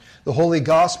The Holy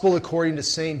Gospel according to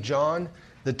St. John,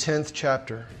 the 10th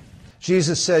chapter.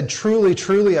 Jesus said, "Truly,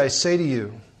 truly, I say to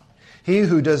you, he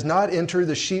who does not enter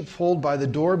the sheepfold by the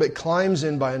door, but climbs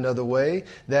in by another way,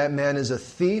 that man is a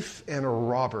thief and a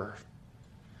robber.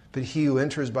 But he who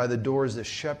enters by the door is the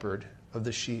shepherd of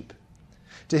the sheep.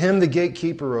 To him the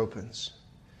gatekeeper opens.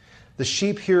 The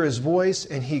sheep hear his voice,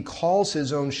 and he calls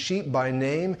his own sheep by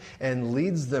name and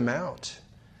leads them out.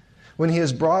 When he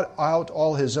has brought out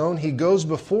all his own, he goes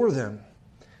before them.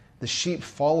 The sheep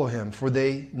follow him, for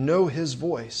they know his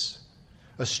voice.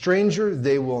 A stranger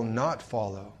they will not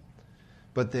follow,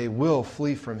 but they will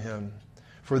flee from him,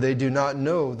 for they do not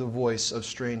know the voice of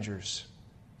strangers."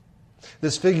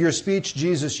 This figure of speech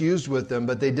Jesus used with them,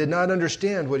 but they did not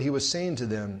understand what he was saying to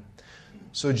them.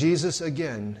 So Jesus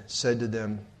again said to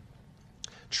them,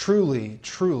 "Truly,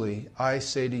 truly, I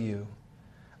say to you,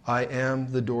 I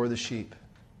am the door of the sheep.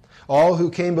 All who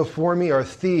came before me are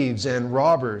thieves and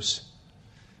robbers,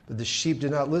 but the sheep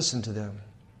did not listen to them.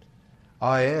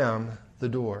 I am the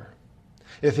door.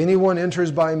 If anyone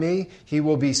enters by me, he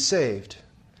will be saved,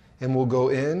 and will go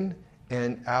in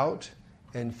and out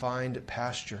and find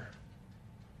pasture.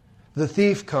 The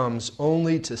thief comes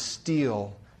only to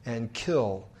steal and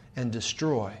kill and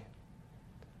destroy.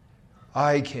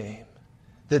 I came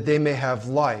that they may have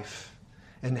life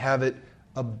and have it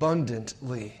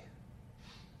abundantly.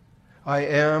 I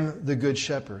am the good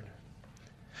shepherd.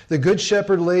 The good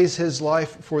shepherd lays his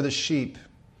life for the sheep.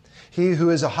 He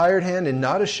who is a hired hand and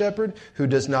not a shepherd, who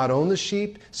does not own the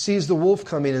sheep, sees the wolf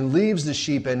coming and leaves the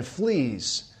sheep and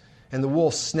flees, and the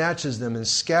wolf snatches them and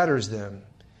scatters them.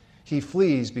 He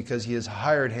flees because he is a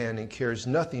hired hand and cares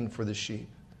nothing for the sheep.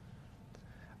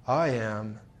 I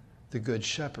am the good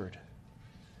shepherd.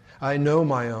 I know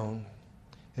my own,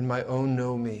 and my own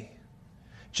know me.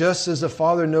 Just as the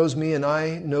Father knows me, and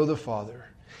I know the Father,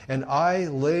 and I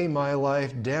lay my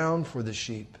life down for the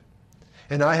sheep.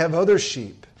 And I have other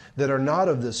sheep that are not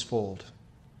of this fold.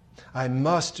 I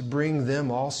must bring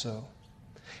them also,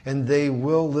 and they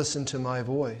will listen to my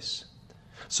voice.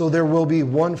 So there will be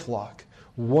one flock,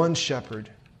 one shepherd.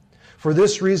 For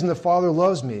this reason the Father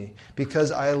loves me, because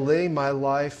I lay my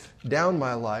life down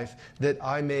that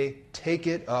I may take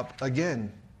it up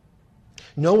again.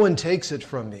 No one takes it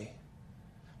from me,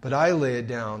 but I lay it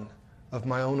down of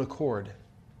my own accord.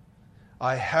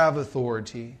 I have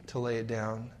authority to lay it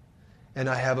down, and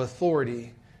I have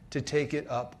authority to take it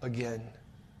up again.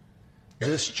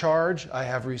 This charge I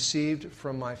have received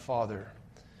from my Father.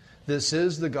 This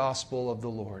is the gospel of the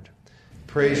Lord.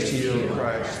 Praise to you, O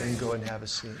Christ, and go and have a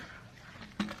seat.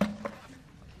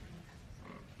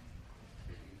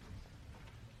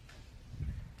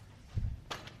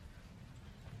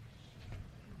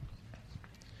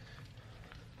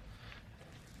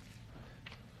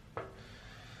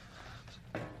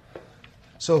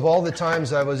 So of all the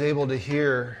times I was able to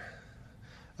hear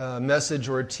a message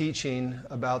or a teaching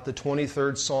about the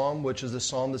 23rd Psalm, which is the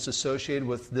psalm that's associated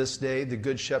with this day, the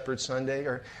Good Shepherd Sunday,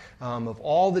 of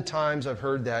all the times I've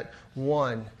heard that,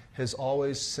 one has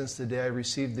always, since the day I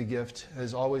received the gift,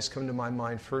 has always come to my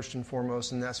mind first and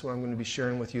foremost, and that's what I'm going to be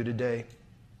sharing with you today.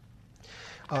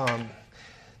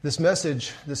 This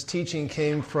message, this teaching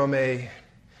came from a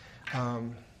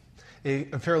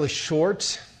fairly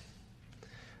short,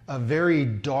 a very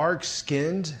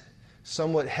dark-skinned,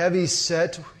 somewhat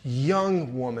heavy-set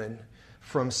young woman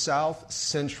from South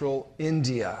Central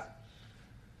India.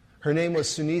 Her name was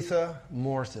Sunitha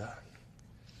Mortha.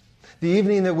 The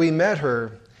evening that we met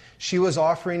her, she was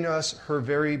offering us her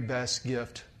very best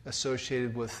gift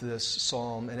associated with this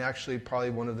psalm, and actually probably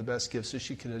one of the best gifts that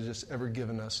she could have just ever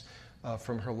given us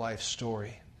from her life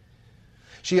story.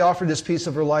 She offered this piece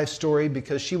of her life story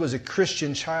because she was a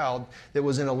Christian child that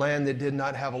was in a land that did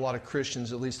not have a lot of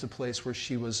Christians, at least the place where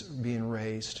she was being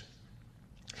raised.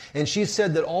 And she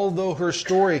said that although her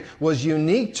story was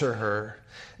unique to her,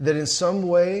 that in some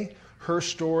way her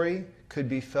story could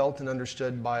be felt and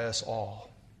understood by us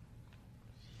all.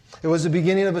 It was the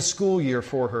beginning of a school year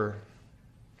for her.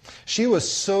 She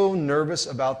was so nervous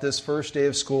about this first day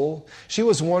of school. She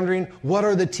was wondering, what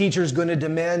are the teachers going to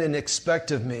demand and expect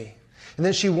of me? And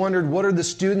then she wondered, what are the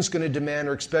students going to demand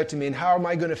or expect of me, and how am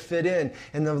I going to fit in?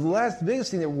 And the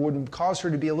biggest thing that would cause her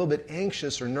to be a little bit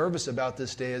anxious or nervous about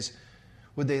this day is,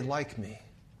 would they like me?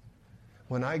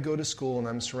 When I go to school and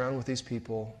I'm surrounded with these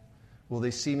people, will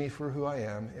they see me for who I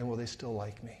am, and will they still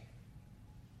like me?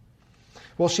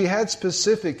 Well, she had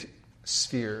specific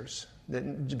fears,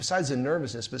 that, besides the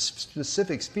nervousness, but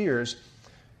specific fears,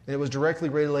 and it was directly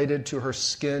related to her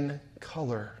skin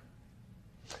color.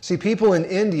 See, people in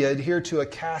India adhere to a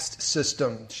caste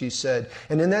system, she said.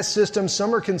 And in that system,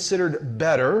 some are considered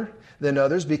better than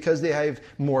others because they have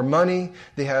more money,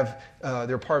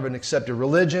 they're part of an accepted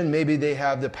religion, maybe they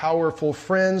have the powerful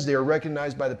friends, they are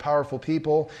recognized by the powerful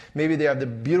people, maybe they have the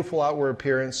beautiful outward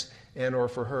appearance and or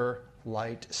for her,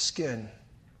 light skin.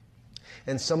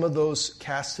 And some of those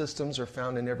caste systems are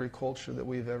found in every culture that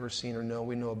we've ever seen or know.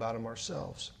 We know about them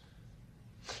ourselves.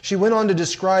 She went on to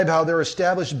describe how there are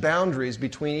established boundaries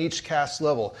between each caste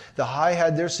level. The high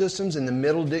had their systems and the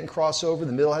middle didn't cross over.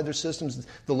 The middle had their systems,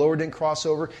 the lower didn't cross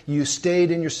over. You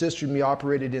stayed in your system, you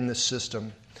operated in this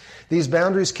system. These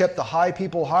boundaries kept the high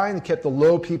people high and kept the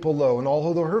low people low. And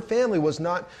although her family was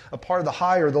not a part of the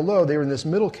high or the low, they were in this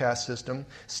middle caste system,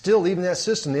 still, even that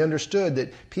system, they understood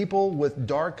that people with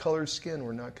dark-colored skin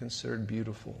were not considered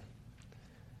beautiful.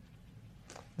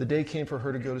 The day came for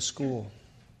her to go to school.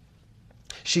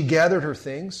 She gathered her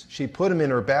things, she put them in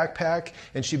her backpack,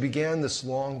 and she began this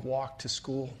long walk to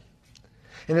school.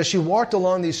 And as she walked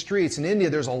along these streets, in India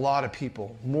there's a lot of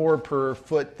people, more per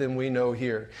foot than we know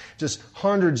here. Just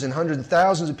hundreds and hundreds,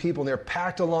 thousands of people, and they're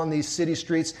packed along these city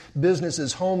streets,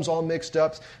 businesses, homes all mixed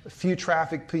up, a few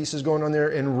traffic pieces going on there,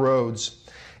 and roads.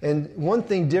 And one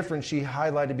thing different she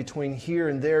highlighted between here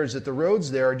and there is that the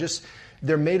roads there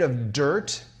they're made of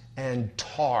dirt and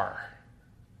tar.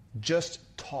 Just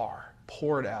tar,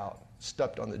 poured out,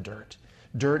 stuffed on the dirt.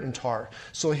 Dirt and tar.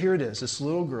 So here it is, this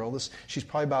little girl, she's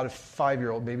probably about a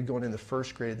 5-year-old, maybe going in the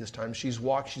first grade at this time. She's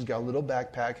got a little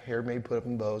backpack, hair maybe put up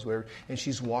in bows, whatever, and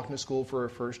she's walking to school for her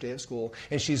first day of school.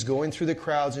 And she's going through the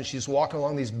crowds and she's walking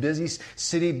along these busy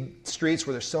city streets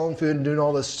where they're selling food and doing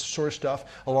all this sort of stuff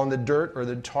along the dirt or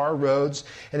the tar roads.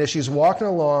 And as she's walking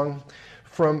along,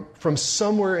 from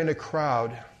somewhere in a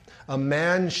crowd, a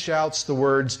man shouts the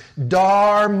words,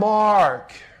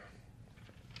 "Dharmark!"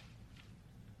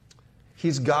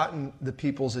 He's gotten the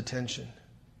people's attention.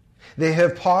 They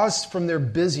have paused from their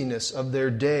busyness of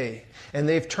their day, and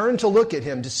they've turned to look at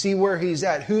him to see where he's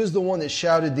at. Who's the one that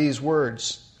shouted these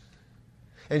words?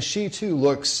 And she too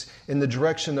looks in the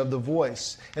direction of the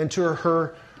voice. And to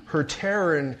her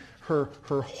terror and her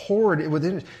horror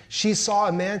within, she saw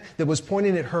a man that was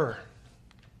pointing at her.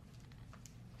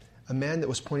 A man that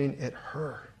was pointing at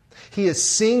her. He is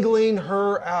singling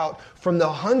her out from the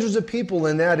hundreds of people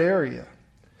in that area.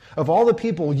 Of all the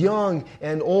people, young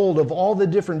and old, of all the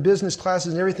different business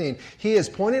classes and everything, he has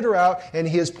pointed her out and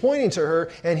he is pointing to her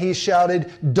and he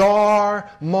shouted,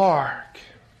 "Dharmark!"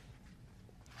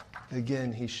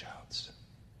 Again he shouts.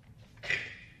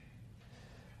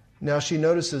 Now she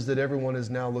notices that everyone is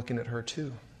now looking at her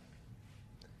too.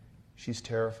 She's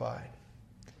terrified.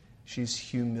 She's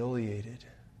humiliated.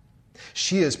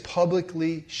 She is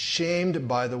publicly shamed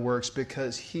by the works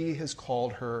because he has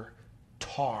called her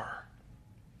tar.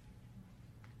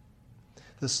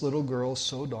 This little girl is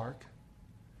so dark,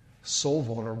 so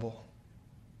vulnerable,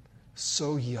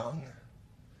 so young.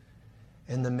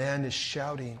 And the man is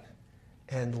shouting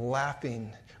and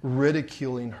laughing,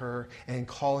 ridiculing her and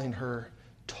calling her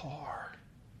tar.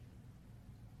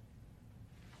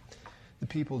 The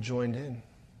people joined in.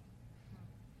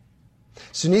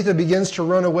 Sunitha begins to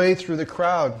run away through the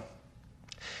crowd.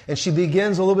 And she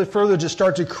begins a little bit further to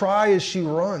start to cry as she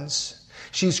runs.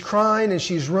 She's crying and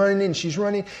she's running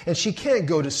and she can't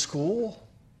go to school.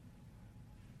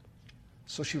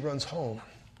 So she runs home.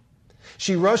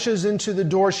 She rushes into the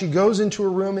door, she goes into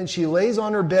her room and she lays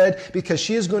on her bed because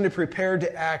she is going to prepare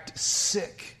to act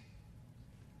sick.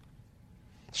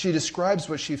 She describes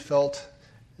what she felt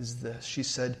as this. She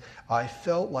said, "I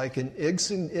felt like an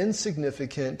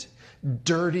insignificant,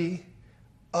 dirty,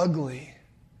 ugly,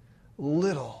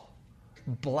 little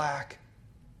black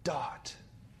dot."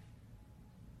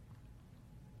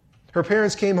 Her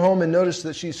parents came home and noticed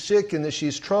that she's sick and that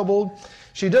she's troubled.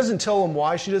 She doesn't tell them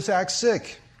why, she just acts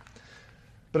sick.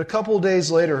 But a couple of days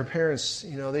later, her parents,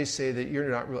 they say that you're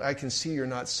not really, I can see you're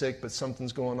not sick, but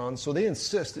something's going on. So they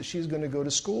insist that she's going to go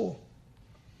to school.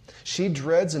 She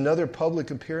dreads another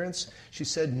public appearance, she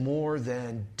said, more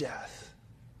than death.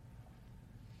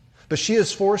 But she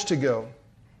is forced to go.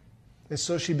 And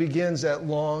so she begins that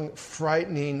long,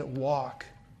 frightening walk.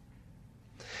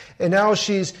 And now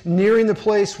she's nearing the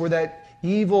place where that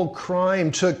evil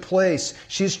crime took place.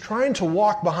 She's trying to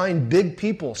walk behind big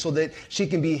people so that she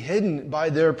can be hidden by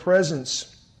their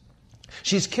presence.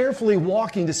 She's carefully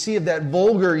walking to see if that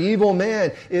vulgar, evil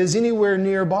man is anywhere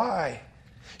nearby.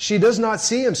 She does not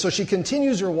see him, so she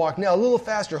continues her walk now a little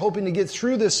faster, hoping to get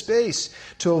through this space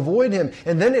to avoid him.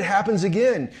 And then it happens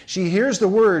again. She hears the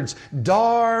words,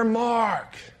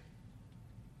 "Dharmark."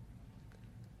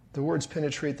 The words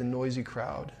penetrate the noisy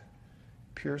crowd,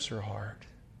 pierce her heart.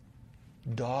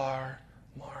 Dharmark.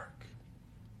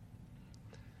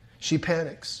 She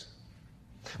panics.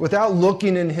 without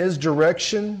looking in his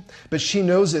direction, but she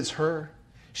knows it's her.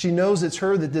 She knows it's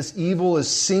her, that this evil is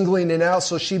singling it out,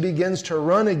 so she begins to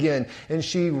run again. And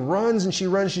she runs and she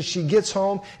runs and she gets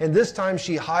home, and this time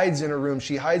she hides in her room.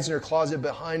 She hides in her closet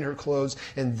behind her clothes,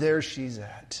 and there she's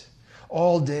at.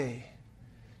 All day,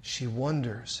 she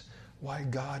wonders why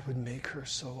God would make her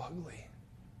so ugly.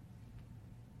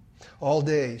 All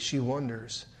day, she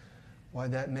wonders why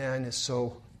that man is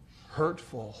so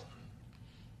hurtful.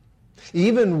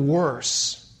 Even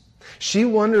worse, she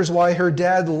wonders why her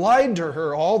dad lied to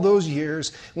her all those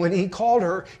years when he called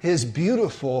her his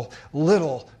beautiful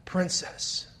little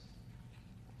princess.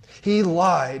 He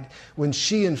lied when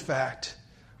she, in fact,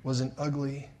 was an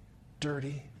ugly,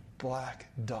 dirty, black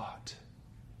dot.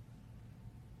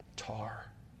 Tar.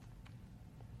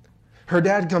 Her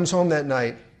dad comes home that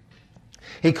night.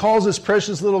 He calls this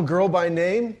precious little girl by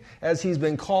name, as he's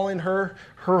been calling her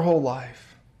whole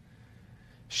life.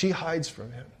 She hides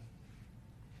from him.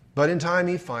 But in time,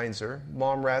 he finds her.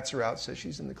 Mom rats her out, says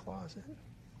she's in the closet.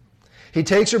 He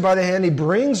takes her by the hand. He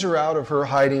brings her out of her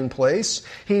hiding place.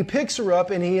 He picks her up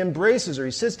and he embraces her.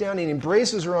 He sits down and he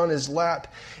embraces her on his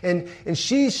lap. And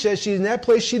she says she's in that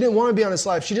place. She didn't want to be on his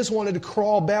lap. She just wanted to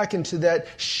crawl back into that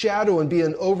shadow and be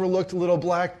an overlooked little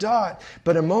black dot.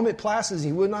 But a moment passes.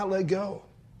 He would not let go.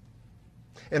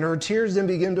 And her tears then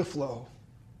begin to flow.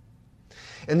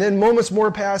 And then moments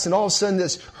more pass, and all of a sudden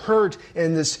this hurt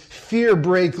and this fear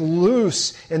break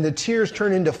loose, and the tears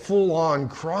turn into full-on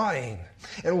crying.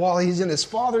 And while he's in his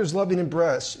father's loving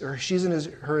embrace, or she's in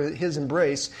his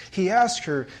embrace, he asks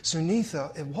her,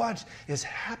 Sunitha, what is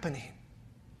happening?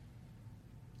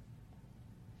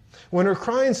 When her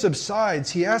crying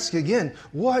subsides, he asks again,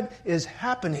 what is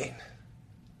happening?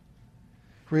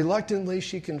 Reluctantly,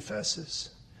 she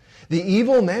confesses. The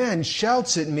evil man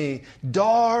shouts at me,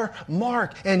 Dar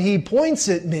Mark, and he points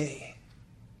at me.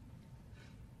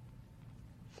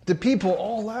 The people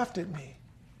all laughed at me.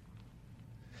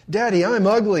 Daddy, I'm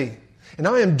ugly, and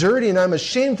I am dirty, and I'm a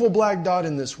shameful black dot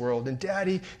in this world. And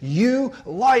Daddy, you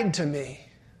lied to me.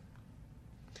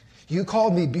 You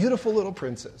called me beautiful little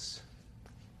princess.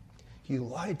 You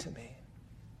lied to me.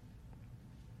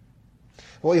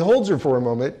 Well, he holds her for a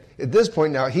moment. At this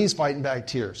point now, he's fighting back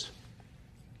tears.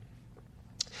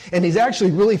 And he's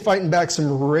actually really fighting back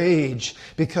some rage,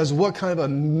 because what kind of a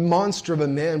monster of a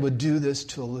man would do this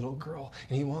to a little girl?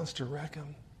 And he wants to wreck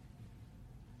him.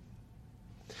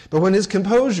 But when his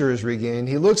composure is regained,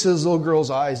 he looks at his little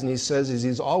girl's eyes and he says, as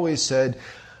he's always said,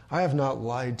 I have not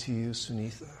lied to you,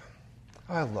 Sunitha.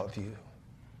 I love you.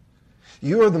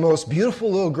 You are the most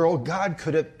beautiful little girl God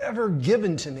could have ever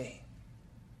given to me.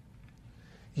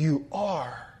 You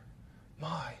are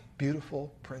my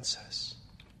beautiful princess.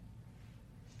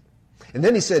 And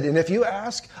then he said, and if you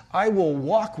ask, I will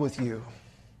walk with you,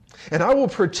 and I will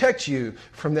protect you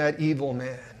from that evil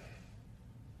man.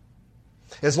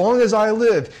 As long as I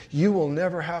live, you will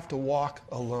never have to walk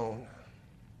alone.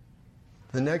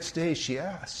 The next day she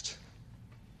asked.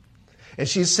 And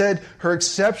she said her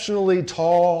exceptionally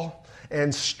tall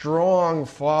and strong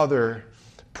father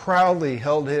proudly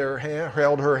held her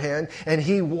hand, and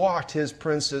he walked his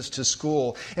princess to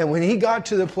school. And when he got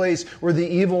to the place where the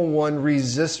evil one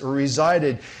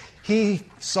resided, he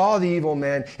saw the evil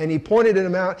man, and he pointed at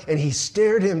him out, and he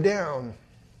stared him down.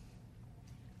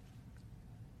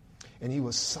 And he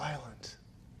was silent.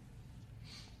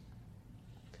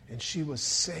 And she was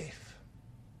safe.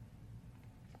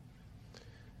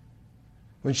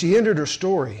 When she ended her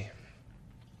story,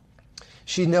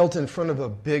 she knelt in front of a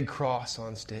big cross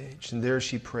on stage, and there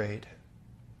she prayed.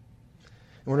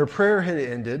 And when her prayer had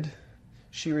ended,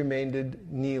 she remained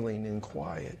kneeling and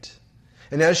quiet.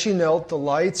 And as she knelt, the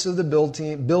lights of the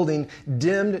building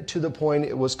dimmed to the point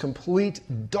it was complete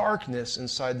darkness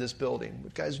inside this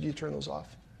building. Guys, would you turn those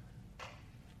off?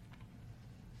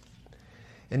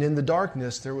 And in the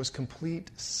darkness, there was complete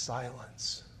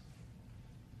silence.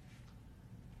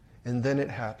 And then it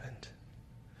happened.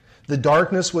 The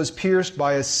darkness was pierced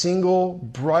by a single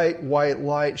bright white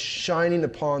light shining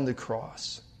upon the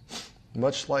cross,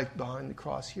 much like behind the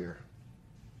cross here.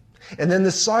 And then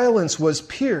the silence was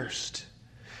pierced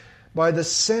by the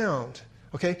sound.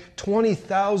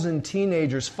 20,000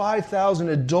 teenagers, 5,000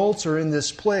 adults are in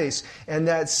this place, and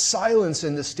that silence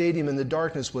in the stadium in the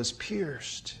darkness was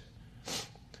pierced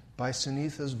by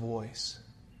Sunitha's voice.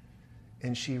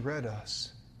 And she read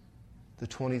us the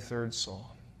 23rd Psalm.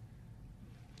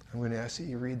 I'm going to ask that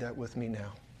you read that with me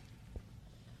now.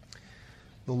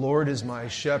 The Lord is my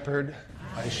shepherd,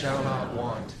 I shall not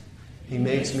want. He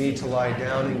makes me to lie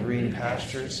down in green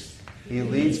pastures. He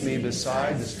leads me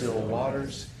beside the still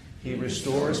waters. He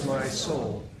restores my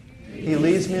soul. He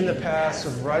leads me in the paths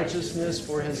of righteousness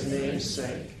for his name's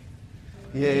sake.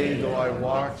 Yea, though I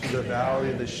walk through the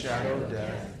valley of the shadow of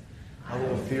death, I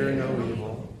will fear no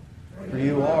evil, for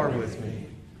you are with me.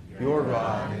 Your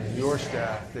rod and your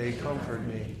staff, they comfort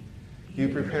me. You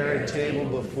prepare a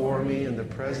table before me in the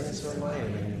presence of my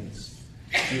enemies.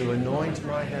 You anoint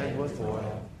my head with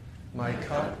oil. My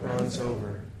cup runs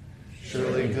over.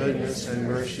 Surely goodness and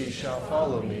mercy shall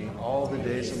follow me all the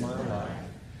days of my life,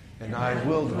 and I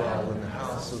will dwell in the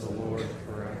house of the Lord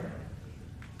forever.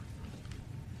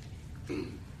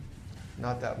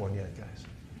 Not that one yet, guys.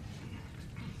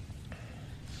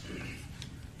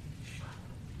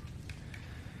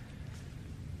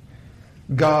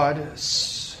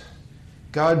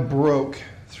 God broke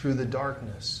through the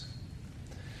darkness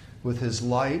with his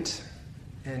light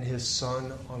and his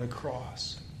Son on a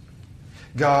cross.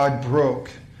 God broke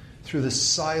through the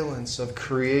silence of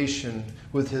creation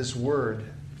with his word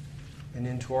and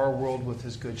into our world with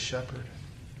his good shepherd.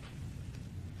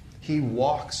 He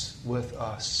walks with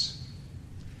us,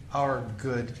 our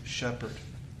good shepherd,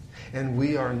 and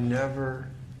we are never,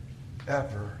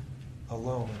 ever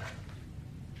alone.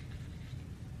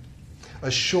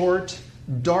 A short,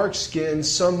 dark-skinned,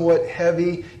 somewhat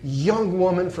heavy, young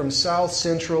woman from South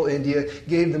Central India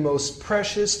gave the most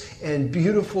precious and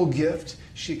beautiful gift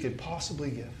she could possibly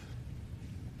give.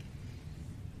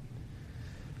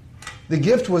 The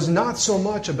gift was not so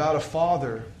much about a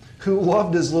father who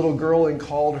loved his little girl and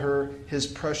called her his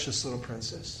precious little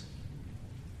princess.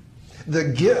 The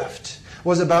gift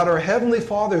was about our Heavenly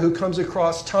Father who comes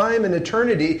across time and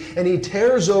eternity, and he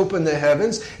tears open the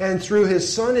heavens and through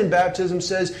his Son in baptism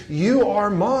says, "You are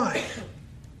mine.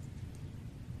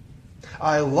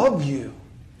 I love you,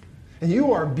 and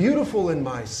you are beautiful in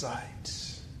my sight."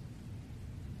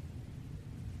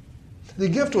 The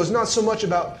gift was not so much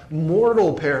about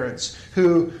mortal parents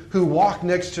who walk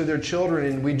next to their children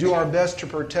and we do our best to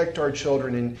protect our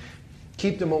children and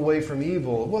keep them away from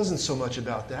evil. It wasn't so much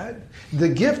about that. The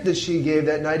gift that she gave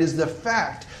that night is the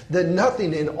fact that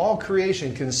nothing in all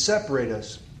creation can separate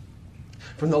us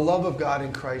from the love of God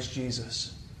in Christ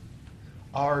Jesus,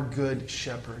 our good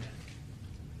shepherd.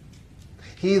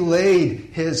 He laid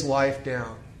his life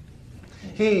down.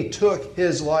 He took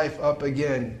his life up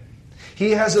again.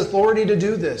 He has authority to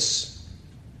do this.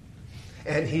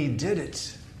 And he did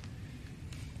it.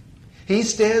 He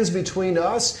stands between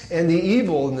us and the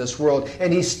evil in this world.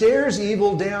 And he stares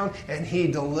evil down and he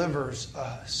delivers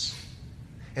us.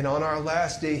 And on our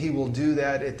last day, he will do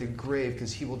that at the grave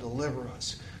because he will deliver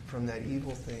us from that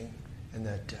evil thing and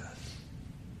that death.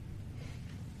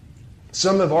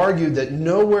 Some have argued that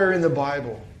nowhere in the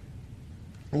Bible,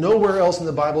 nowhere else in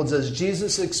the Bible does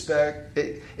Jesus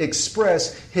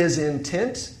express his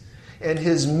intent and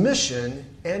his mission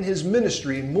and his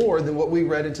ministry more than what we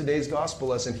read in today's gospel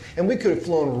lesson. And we could have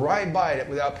flown right by it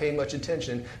without paying much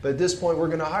attention, but at this point we're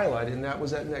going to highlight it, and that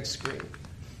was that next screen.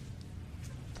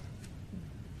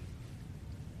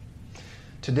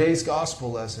 Today's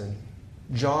gospel lesson,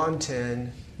 John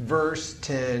 10, verse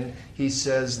 10, he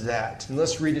says that. And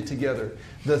let's read it together.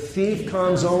 "The thief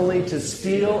comes only to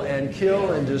steal and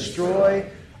kill and destroy.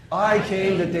 I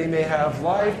came that they may have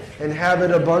life and have it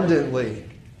abundantly."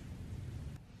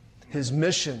 His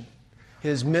mission,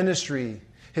 his ministry,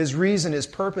 his reason, his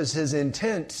purpose, his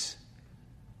intent.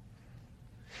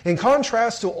 In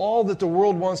contrast to all that the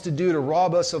world wants to do to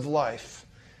rob us of life,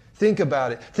 think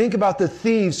about it. Think about the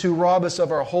thieves who rob us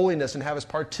of our holiness and have us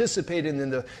participate in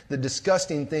the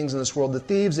disgusting things in this world. The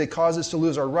thieves that cause us to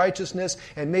lose our righteousness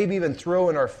and maybe even throw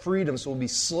in our freedom so we'll be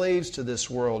slaves to this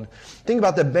world. Think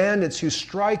about the bandits who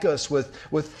strike us with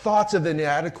thoughts of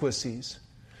inadequacies,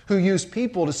 who use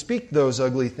people to speak those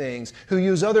ugly things, who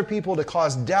use other people to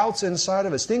cause doubts inside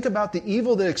of us. Think about the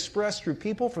evil that expressed through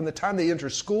people from the time they enter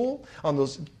school, on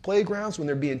those playgrounds when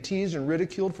they're being teased and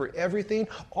ridiculed for everything,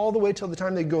 all the way till the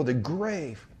time they go to the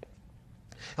grave.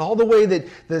 All the way that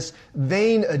this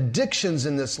vain addictions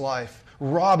in this life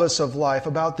rob us of life,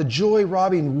 about the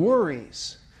joy-robbing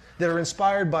worries that are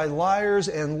inspired by liars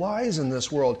and lies in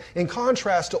this world. In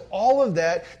contrast to all of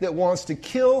that wants to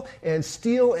kill and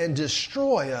steal and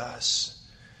destroy us,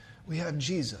 we have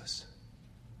Jesus.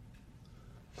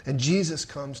 And Jesus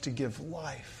comes to give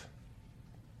life.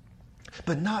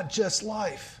 But not just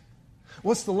life.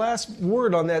 What's the last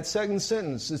word on that second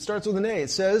sentence? It starts with an A. It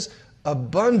says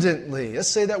abundantly. Let's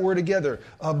say that word together.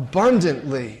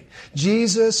 Abundantly.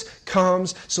 Jesus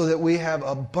comes so that we have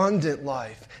abundant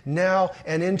life, now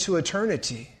and into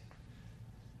eternity.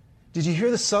 Did you hear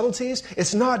the subtleties?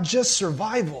 It's not just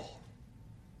survival.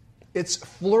 It's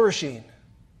flourishing.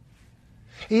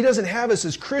 He doesn't have us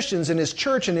as Christians in his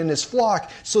church and in his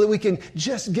flock so that we can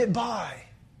just get by.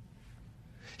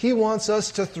 He wants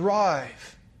us to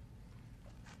thrive.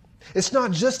 It's not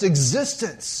just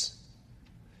existence.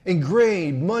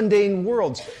 Ingrained, mundane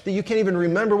worlds that you can't even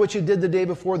remember what you did the day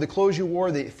before, the clothes you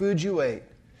wore, the food you ate.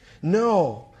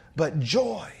 No, but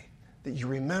joy that you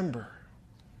remember.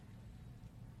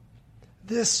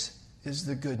 This is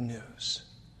the good news.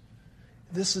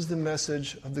 This is the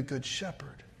message of the Good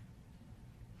Shepherd.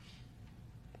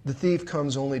 The thief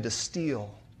comes only to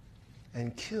steal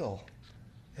and kill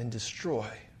and destroy.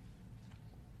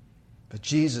 But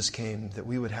Jesus came that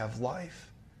we would have life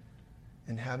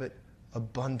and have it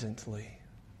abundantly.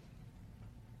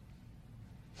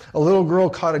 A little girl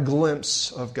caught a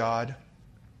glimpse of God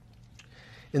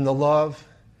in the love,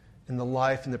 in the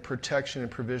life, and the protection and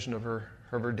provision of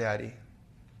her daddy.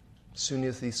 As soon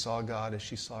as he saw God, as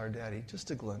she saw her daddy,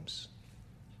 just a glimpse.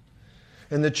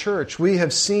 In the church, we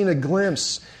have seen a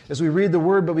glimpse as we read the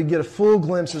Word, but we get a full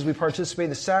glimpse as we participate in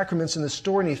the sacraments and the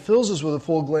story, and He fills us with a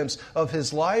full glimpse of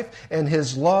His life and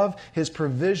His love, His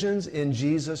provisions in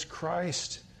Jesus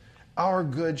Christ, our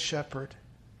Good Shepherd.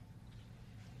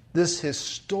 This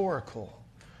historical,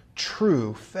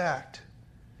 true fact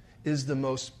is the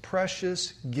most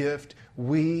precious gift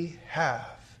we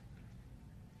have.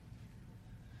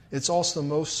 It's also the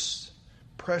most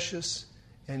precious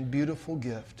and beautiful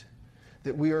gift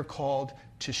that we are called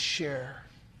to share.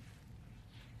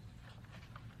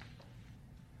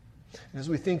 And as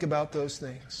we think about those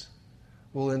things,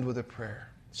 we'll end with a prayer.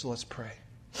 So let's pray.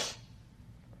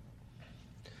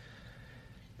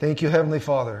 Thank you, Heavenly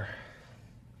Father.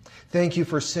 Thank you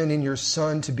for sending your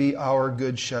Son to be our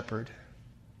Good Shepherd.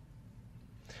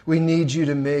 We need you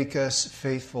to make us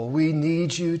faithful. We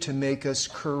need you to make us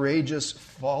courageous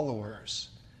followers.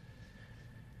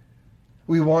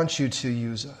 We want you to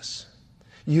use us.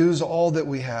 Use all that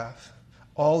we have,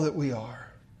 all that we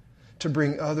are, to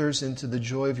bring others into the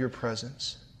joy of your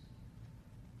presence.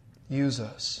 Use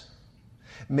us.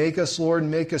 Make us, Lord,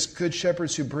 make us good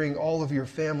shepherds who bring all of your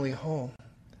family home.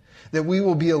 That we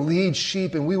will be a lead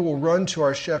sheep and we will run to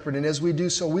our shepherd. And as we do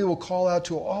so, we will call out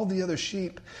to all the other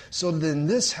sheep so that in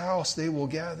this house they will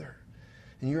gather.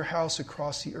 In your house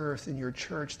across the earth, in your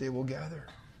church, they will gather.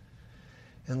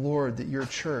 And Lord, that your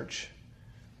church,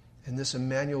 and this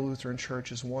Emmanuel Lutheran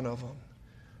Church is one of them,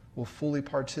 will fully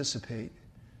participate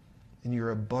in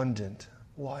your abundant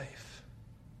life.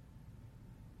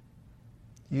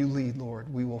 You lead,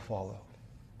 Lord. We will follow.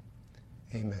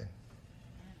 Amen.